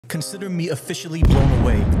Consider me officially blown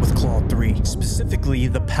away with Claude 3, specifically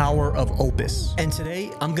the power of Opus. And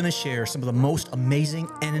today, I'm gonna share some of the most amazing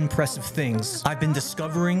and impressive things I've been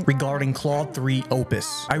discovering regarding Claude 3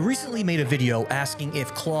 Opus. I recently made a video asking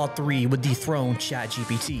if Claude 3 would dethrone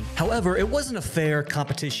ChatGPT. However, it wasn't a fair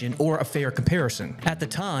competition or a fair comparison. At the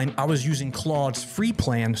time, I was using Claude's free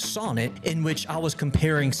plan, Sonnet, in which I was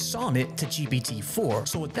comparing Sonnet to GPT-4.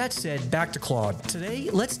 So with that said, back to Claude. Today,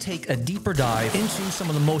 let's take a deeper dive into some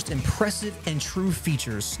of the most impressive and true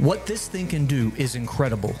features. What this thing can do is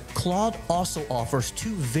incredible. Claude also offers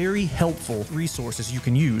two very helpful resources you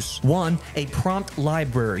can use. One, a prompt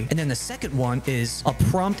library, and then the second one is a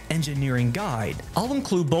prompt engineering guide. I'll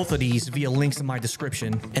include both of these via links in my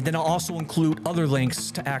description, and then I'll also include other links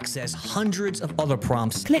to access hundreds of other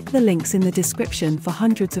prompts. Click the links in the description for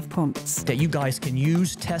hundreds of prompts that you guys can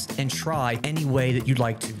use, test, and try any way that you'd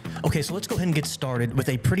like to. Okay, so let's go ahead and get started with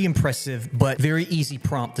a pretty impressive but very easy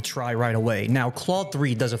prompt to try right away. Now, Claude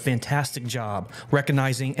 3 does a fantastic job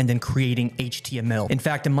recognizing and then creating HTML. In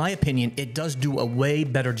fact, in my opinion, it does do a way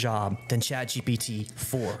better job than ChatGPT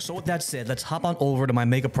 4. So with that said, let's hop on over to my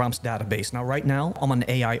Mega Prompts database. Now, right now, I'm on the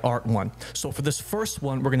AI Art one. So for this first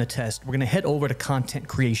one, we're gonna test. We're gonna head over to content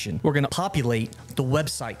creation. We're gonna populate the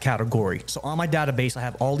website category. So on my database, I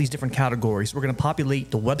have all these different categories. We're gonna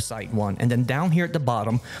populate the website one. And then down here at the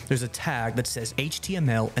bottom, there's a tag that says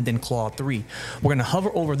HTML and then Claude 3. We're gonna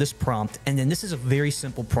hover over this prompt, and then this is a very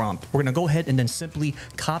simple prompt. We're gonna go ahead and then simply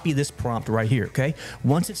copy this prompt right here, okay?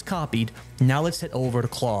 Once it's copied, now let's head over to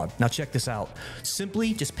Claude. Now check this out.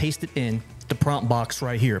 Simply just paste it in the prompt box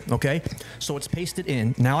right here, okay? So it's pasted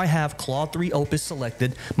in. Now I have Claude 3 Opus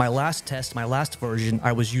selected. My last test, my last version,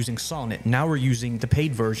 I was using Sonnet. Now we're using the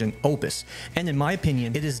paid version, Opus. And in my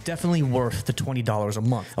opinion, it is definitely worth the $20 a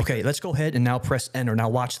month. Okay, let's go ahead and now press enter. Now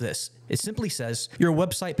watch this. It simply says, you're a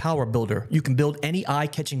website power builder. You can build any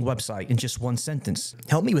eye-catching website in just one sentence.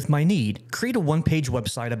 Help me with my need. Create a one-page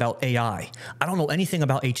website about AI. I don't know anything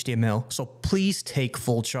about HTML, so please take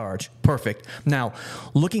full charge. Perfect. Now,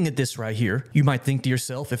 looking at this right here, you might think to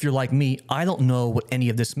yourself, if you're like me, I don't know what any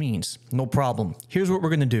of this means. No problem. Here's what we're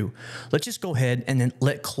gonna do. Let's just go ahead and then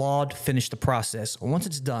let Claude finish the process. Once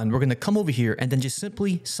it's done, we're gonna come over here and then just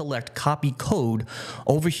simply select copy code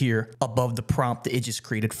over here above the prompt that it just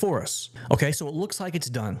created for us. Okay, so it looks like it's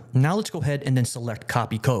done. Now let's go ahead and then select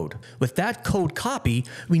copy code. With that code copy,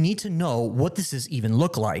 we need to know what this is even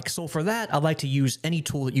look like. So for that, I'd like to use any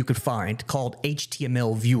tool that you could find called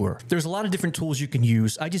HTML Viewer. There's a lot of different tools you can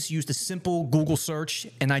use. I just used a simple Google search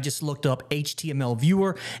and I just looked up HTML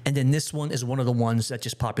Viewer, and then this one is one of the ones that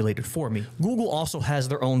just populated for me. Google also has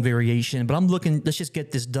their own variation, but I'm looking, let's just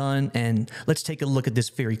get this done and let's take a look at this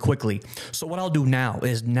very quickly. So what I'll do now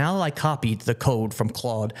is, now that I copied the code from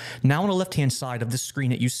Claude, now on the left-hand side of this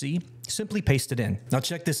screen that you see, simply paste it in. Now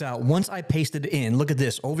check this out. Once I pasted it in, look at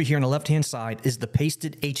this. Over here on the left-hand side is the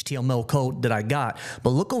pasted HTML code that I got. But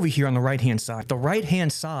look over here on the right-hand side. The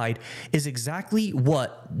right-hand side is exactly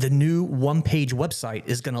what the new one-page website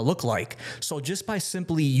is going to look like. So just by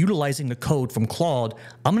simply utilizing the code from Claude,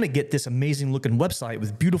 I'm going to get this amazing looking website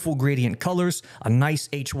with beautiful gradient colors, a nice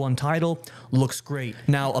H1 title. Looks great.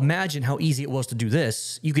 Now imagine how easy it was to do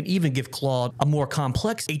this. You can even give Claude a more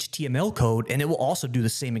complex HTML code and it will also do the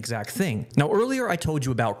same exact thing. Now earlier I told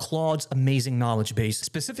you about Claude's amazing knowledge base,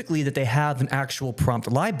 specifically that they have an actual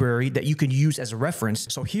prompt library that you can use as a reference.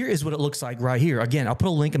 So here is what it looks like right here. Again, I'll put a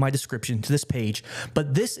link in my description to this page,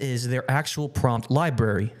 but this is their actual prompt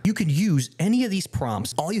library. You can use any of these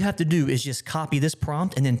prompts. All you have to do is just copy this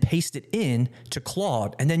prompt and then paste it in to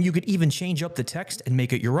Claude, and then you could even change up the text and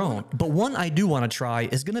make it your own. But one I do want to try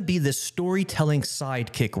is going to be this storytelling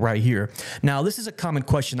sidekick right here. Now this is a common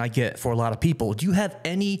question I get for a lot of people. Do you have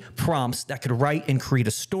any prompts that could write and create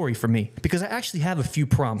a story for me? Because I actually have a few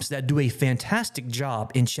prompts that do a fantastic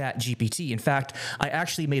job in ChatGPT. In fact, I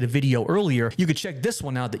actually made a video earlier. You could check this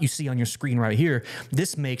one out that you see on your screen right here.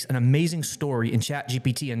 This makes an amazing story in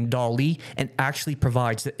ChatGPT and DALL-E and actually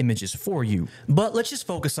provides the images for you. But let's just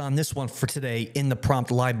focus on this one for today in the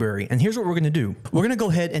prompt library. And here's what we're going to do. We're going to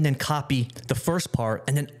go ahead and then copy the first part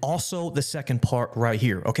and then also the second part right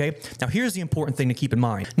here. Okay. Now here's the important thing to keep in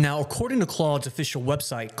mind. Now, according to Claude's official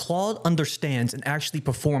website, Claude understands and actually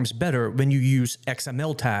performs better when you use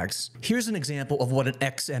XML tags. Here's an example of what an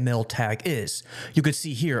XML tag is. You could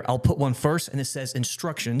see here, I'll put one first and it says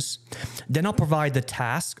instructions. Then I'll provide the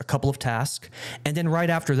task, a couple of tasks. And then right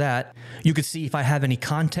after that, you could see if I have any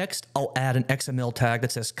context, I'll add an XML tag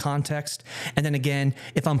that says context. And then again,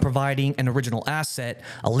 if I'm providing an original asset,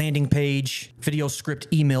 a landing page, video script,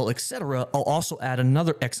 email, etc., I'll also add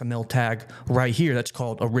another XML tag right here that's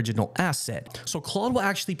called original asset. So Claude will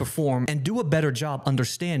actually perform and do a better job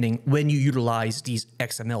understanding when you utilize these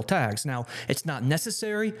XML tags. Now, it's not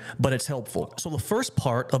necessary, but it's helpful. So the first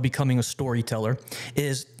part of becoming a storyteller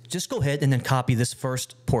is just go ahead and then copy this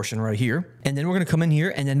first portion right here. And then we're going to come in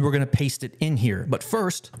here and then we're going to paste it in here. But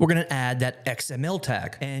first, we're going to add that XML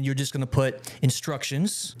tag. And you're just going to put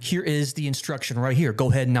instructions. Here is the instruction right here.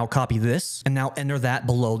 Go ahead and now copy this and now enter that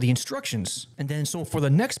below the instructions. And then so for the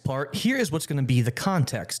next part, here is what's going to be the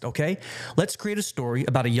context, okay? Let's create a story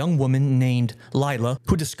about a young woman named Lila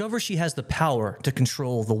who discovers she has the power to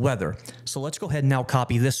control the weather. So let's go ahead and now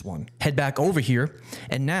copy this one. Head back over here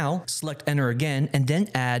and now select enter again and then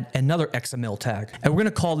add another XML tag. And we're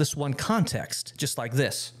going to call this one context, just like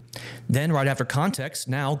this. Then right after context,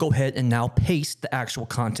 now go ahead and now paste the actual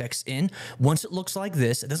context in. Once it looks like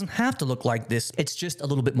this, it doesn't have to look like this. It's just a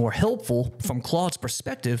little bit more helpful from Claude's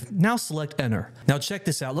perspective. Now select enter. Now check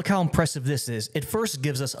this out. Look how impressive this is. It first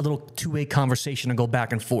gives us a little two-way conversation to go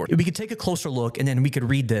back and forth. We could take a closer look and then we could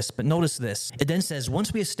read this, but notice this. It then says,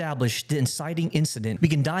 once we establish the inciting incident, we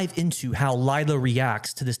can dive into how Lila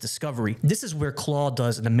reacts to this discovery. This is where Claude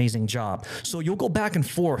does an amazing job. So you'll go back and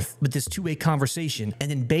forth with this two-way conversation,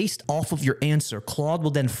 and then based off of your answer, Claude will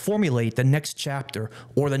then formulate the next chapter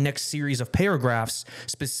or the next series of paragraphs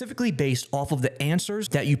specifically based off of the answers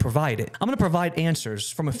that you provided. I'm going to provide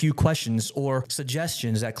answers from a few questions or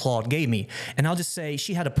suggestions that Claude gave me. And I'll just say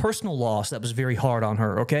she had a personal loss that was very hard on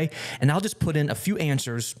her, okay? And I'll just put in a few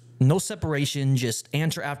answers. No separation, just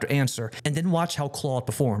answer after answer, and then watch how Claude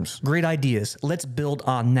performs. Great ideas. Let's build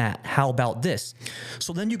on that. How about this?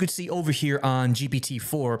 So then you could see over here on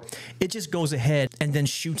GPT-4, it just goes ahead and then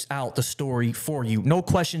shoots out the story for you. No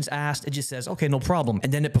questions asked. It just says, okay, no problem.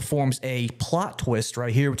 And then it performs a plot twist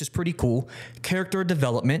right here, which is pretty cool. Character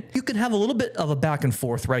development. You can have a little bit of a back and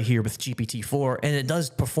forth right here with GPT-4, and it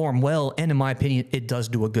does perform well, and in my opinion, it does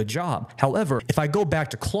do a good job. However, if I go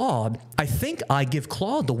back to Claude, I think I give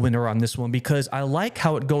Claude the win on this one because I like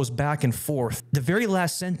how it goes back and forth. The very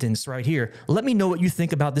last sentence right here, let me know what you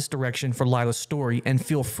think about this direction for Lila's story and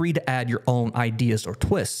feel free to add your own ideas or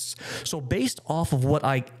twists. So based off of what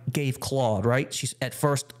I gave Claude, right? She's at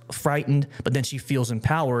first frightened, but then she feels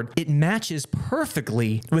empowered. It matches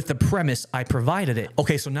perfectly with the premise I provided it.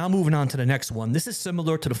 Okay, so now moving on to the next one. This is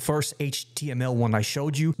similar to the first HTML one I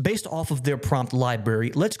showed you. Based off of their prompt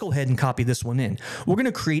library, let's go ahead and copy this one in. We're going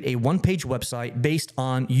to create a one-page website based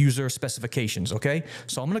on user specifications, okay?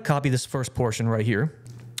 So I'm going to copy this first portion right here.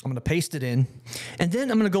 I'm going to paste it in, and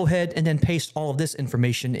then I'm going to go ahead and then paste all of this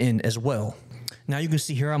information in as well. Now you can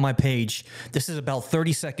see here on my page, this is about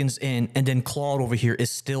 30 seconds in, and then Claude over here is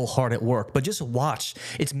still hard at work. But just watch.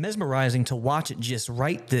 It's mesmerizing to watch it just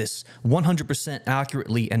write this 100%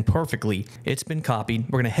 accurately and perfectly. It's been copied.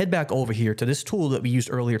 We're going to head back over here to this tool that we used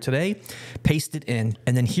earlier today, paste it in,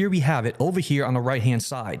 and then here we have it over here on the right-hand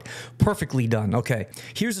side. Perfectly done. Okay,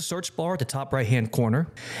 here's the search bar at the top right-hand corner,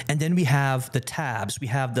 and then we have the tabs. We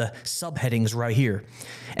have the subheadings right here,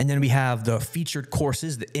 and then we have the featured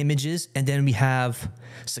courses, the images, and then we have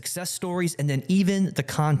success stories, and then even the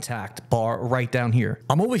contact bar right down here.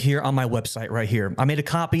 I'm over here on my website right here. I made a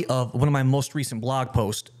copy of one of my most recent blog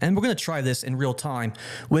posts, and we're going to try this in real time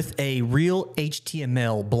with a real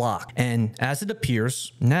HTML block. And as it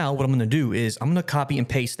appears, now what I'm going to do is I'm going to copy and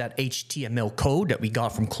paste that HTML code that we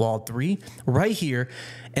got from Claude-3 right here,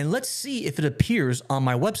 and let's see if it appears on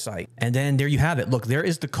my website. And then there you have it. Look, there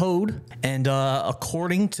is the code, and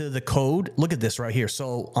according to the code, look at this right here.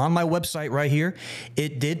 So on my website right here,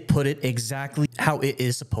 it did put it exactly how it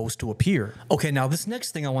is supposed to appear. Okay, now this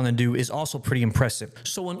next thing I want to do is also pretty impressive.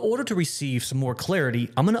 So in order to receive some more clarity,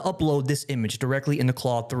 I'm going to upload this image directly into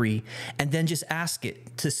Claude-3 and then just ask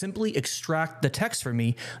it to simply extract the text for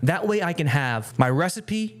me. That way I can have my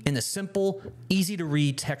recipe in a simple, easy to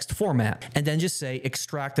read text format, and then just say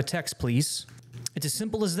extract the text, please. It's as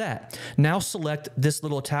simple as that. Now select this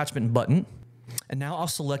little attachment button. And now I'll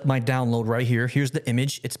select my download right here. Here's the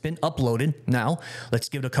image. It's been uploaded. Now, let's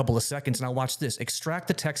give it a couple of seconds. Now watch this. Extract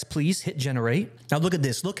the text, please. Hit generate. Now look at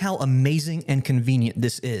this. Look how amazing and convenient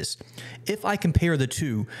this is. If I compare the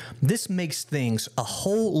two, this makes things a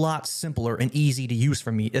whole lot simpler and easy to use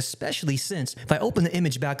for me, especially since if I open the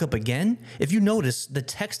image back up again, if you notice the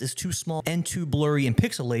text is too small and too blurry and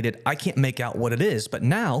pixelated, I can't make out what it is. But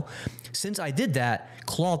now, since I did that,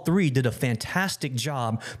 Claude-3 did a fantastic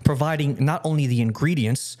job providing not only the the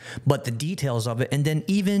ingredients, but the details of it, and then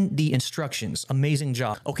even the instructions. Amazing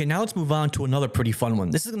job. Okay, now let's move on to another pretty fun one.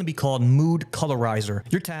 This is going to be called Mood Colorizer.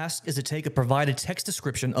 Your task is to take a provided text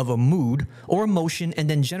description of a mood or emotion and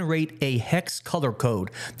then generate a hex color code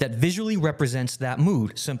that visually represents that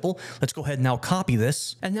mood. Simple. Let's go ahead and now copy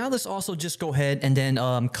this. And now let's also just go ahead and then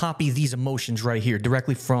copy these emotions right here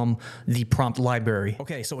directly from the prompt library.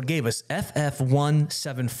 Okay, so it gave us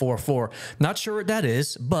FF1744. Not sure what that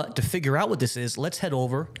is, but to figure out what this is, let's head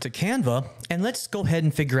over to Canva and let's go ahead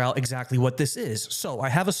and figure out exactly what this is. So I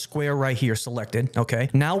have a square right here selected. Okay,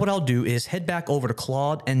 now what I'll do is head back over to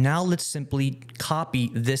Claude, and now let's simply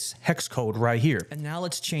copy this hex code right here. And now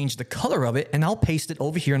let's change the color of it, and I'll paste it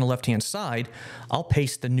over here on the left-hand side. I'll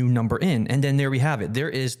paste the new number in, and then there we have it. There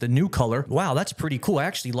is the new color. Wow, that's pretty cool. I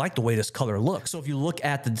actually like the way this color looks. So if you look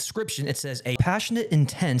at the description, it says a passionate,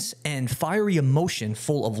 intense, and fiery emotion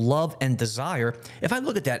full of love and desire. If I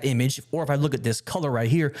look at that image, or if I look at this color right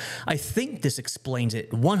here, I think this explains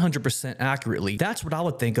it 100% accurately. That's what I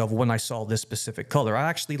would think of when I saw this specific color. I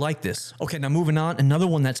actually like this. Okay, now moving on, another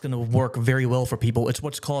one that's going to work very well for people. It's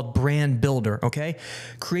what's called Brand Builder, okay?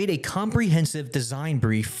 Create a comprehensive design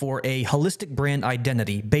brief for a holistic brand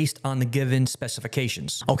identity based on the given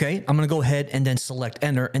specifications. Okay, I'm going to go ahead and then select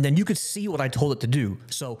enter, and then you could see what I told it to do.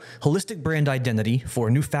 So, holistic brand identity for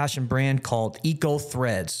a new fashion brand called Eco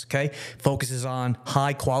Threads, okay? Focuses on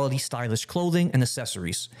high quality stylish clothing and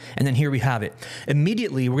accessories. And then here we have it.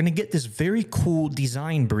 Immediately, we're going to get this very cool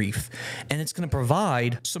design brief, and it's going to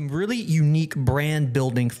provide some really unique brand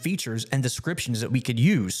building features and descriptions that we could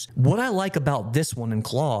use. What I like about this one in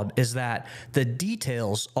Claude is that the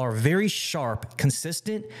details are very sharp,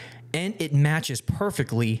 consistent, and it matches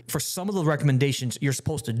perfectly for some of the recommendations you're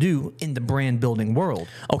supposed to do in the brand building world.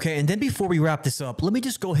 Okay, and then before we wrap this up, let me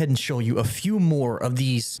just go ahead and show you a few more of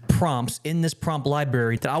these prompts in this prompt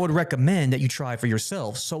library that I would recommend that you try for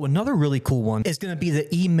yourself. So another really cool one is going to be the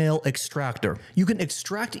email extractor. You can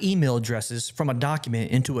extract email addresses from a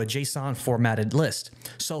document into a JSON formatted list.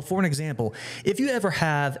 So for an example, if you ever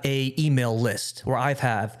have a email list, or I've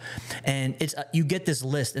have, and it's you get this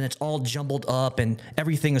list and it's all jumbled up and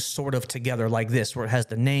everything is sort of together like this, where it has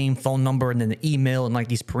the name, phone number, and then the email and like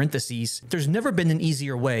these parentheses. There's never been an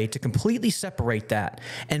easier way to completely separate that.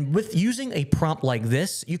 And with using a prompt like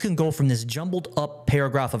this, you can go from this jumbled up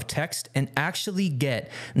paragraph of text and actually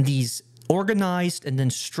get these organized and then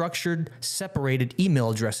structured, separated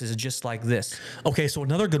email addresses just like this. Okay, so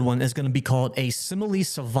another good one is going to be called a Simile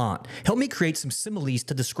Savant. Help me create some similes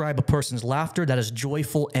to describe a person's laughter that is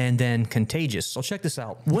joyful and then contagious. So check this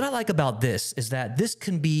out. What I like about this is that this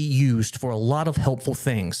can be used for a lot of helpful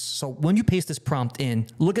things. So when you paste this prompt in,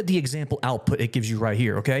 look at the example output it gives you right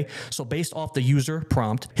here, okay? So based off the user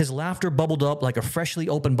prompt, his laughter bubbled up like a freshly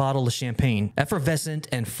opened bottle of champagne, effervescent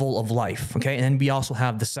and full of life, okay? And then we also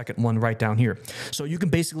have the second one right down here. So you can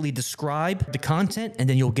basically describe the content and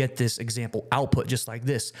then you'll get this example output just like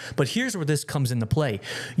this. But here's where this comes into play.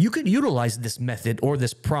 You could utilize this method or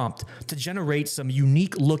this prompt to generate some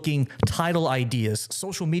unique looking title ideas,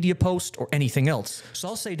 social media posts, or anything else. So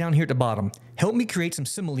I'll say down here at the bottom, help me create some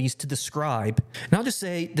similes to describe. And I'll just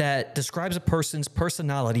say that describes a person's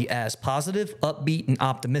personality as positive, upbeat, and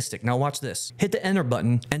optimistic. Now watch this. Hit the enter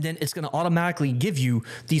button and then it's going to automatically give you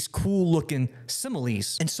these cool looking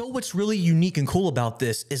similes. And so what's really unique and cool about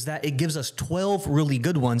this is that it gives us 12 really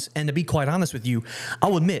good ones. And to be quite honest with you,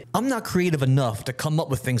 I'll admit I'm not creative enough to come up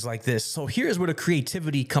with things like this. So here's where the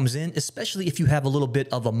creativity comes in, especially if you have a little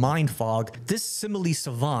bit of a mind fog. This Simile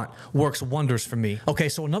Savant works wonders for me. Okay,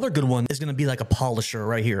 so another good one is going to be like a polisher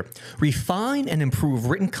right here. Refine and improve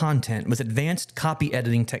written content with advanced copy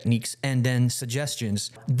editing techniques and then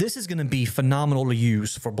suggestions. This is going to be phenomenal to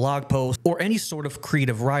use for blog posts or any sort of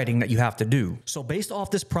creative writing that you have to do. So based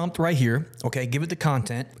off this prompt right here, okay, give it the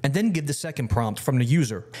content and then give the second prompt from the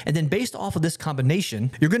user. And then based off of this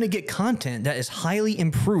combination, you're going to get content that is highly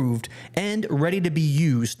improved and ready to be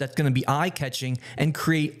used, that's going to be eye-catching and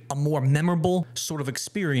create a more memorable sort of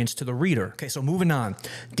experience to the reader. Okay, so moving on.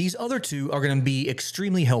 These other two are going to be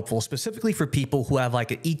extremely helpful, specifically for people who have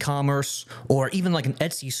like an e-commerce or even like an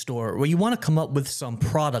Etsy store where you want to come up with some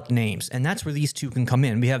product names. And that's where these two can come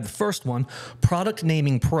in. We have the first one, Product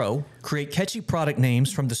Naming Pro. Create catchy product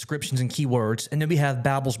names from descriptions and keywords. And then we have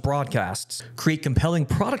Babbel's Broadcasts. Create compelling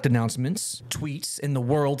product announcements, tweets in the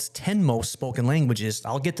world's 10 most spoken languages.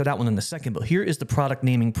 I'll get to that one in a second, but here is the Product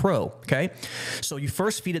Naming Pro, okay? So you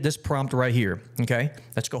first feed it this prompt right here, okay?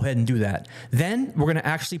 Let's go ahead and do that. Then we're going to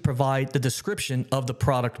actually provide the description of the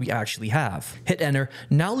product we actually have. Hit enter.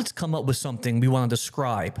 Now let's come up with something we want to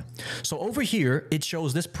describe. So over here, it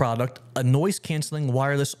shows this product, a noise canceling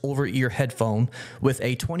wireless over-ear headphone with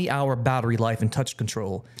a 20-hour battery life and touch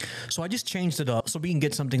control. So I just changed it up so we can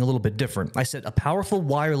get something a little bit different. I said a powerful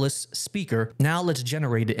wireless speaker. Now let's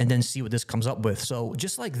generate it and then see what this comes up with. So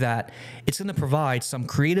just like that, it's going to provide some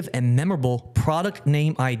creative and memorable product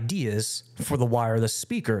name ideas for the wireless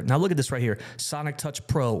speaker. Now look at this right here. Sonic Touch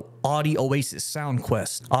Pro, Audi Oasis, Sound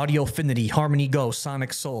Quest, Audio Affinity, Harmony Go,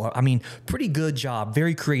 Sonic Soul. I mean, pretty good job.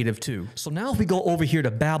 Very creative too. So now if we go over here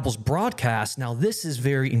to Babbel's broadcast, now this is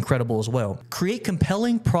very incredible as well. Create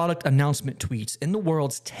compelling product announcement tweets in the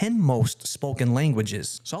world's 10 most spoken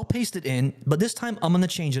languages. So I'll paste it in, but this time I'm going to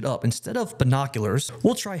change it up. Instead of binoculars,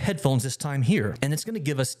 we'll try headphones this time here. And it's going to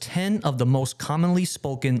give us 10 of the most commonly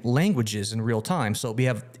spoken languages in real time. So we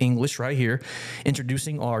have English right here,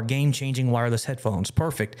 introducing our game-changing wireless headphones.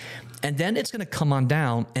 Perfect. And then it's going to come on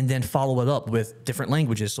down and then follow it up with different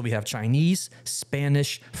languages. So we have Chinese,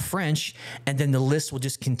 Spanish, French, and then the list will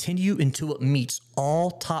just continue until it meets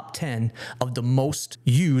all top 10 of the most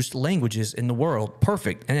used languages in the world.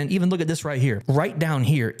 Perfect. And then even look at this right here. Right down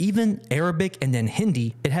here, even Arabic and then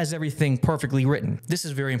Hindi, it has everything perfectly written. This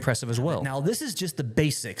is very impressive as well. Now, this is just the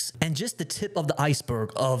basics and just the tip of the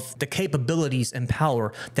iceberg of the capabilities and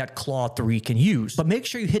power that Claude-3 can use. But make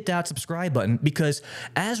sure you hit that subscribe button, because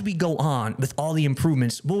as we go on with all the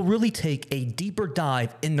improvements, we'll really take a deeper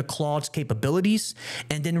dive into Claude's capabilities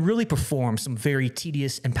and then really perform some very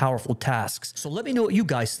tedious and powerful tasks. So let me know what you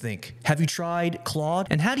guys think. Have you tried Claude?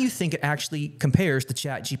 And how do you think it actually compares to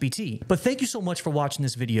ChatGPT? But thank you so much for watching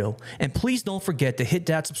this video. And please don't forget to hit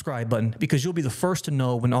that subscribe button, because you'll be the first to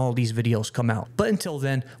know when all these videos come out. But until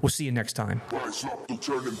then, we'll see you next time.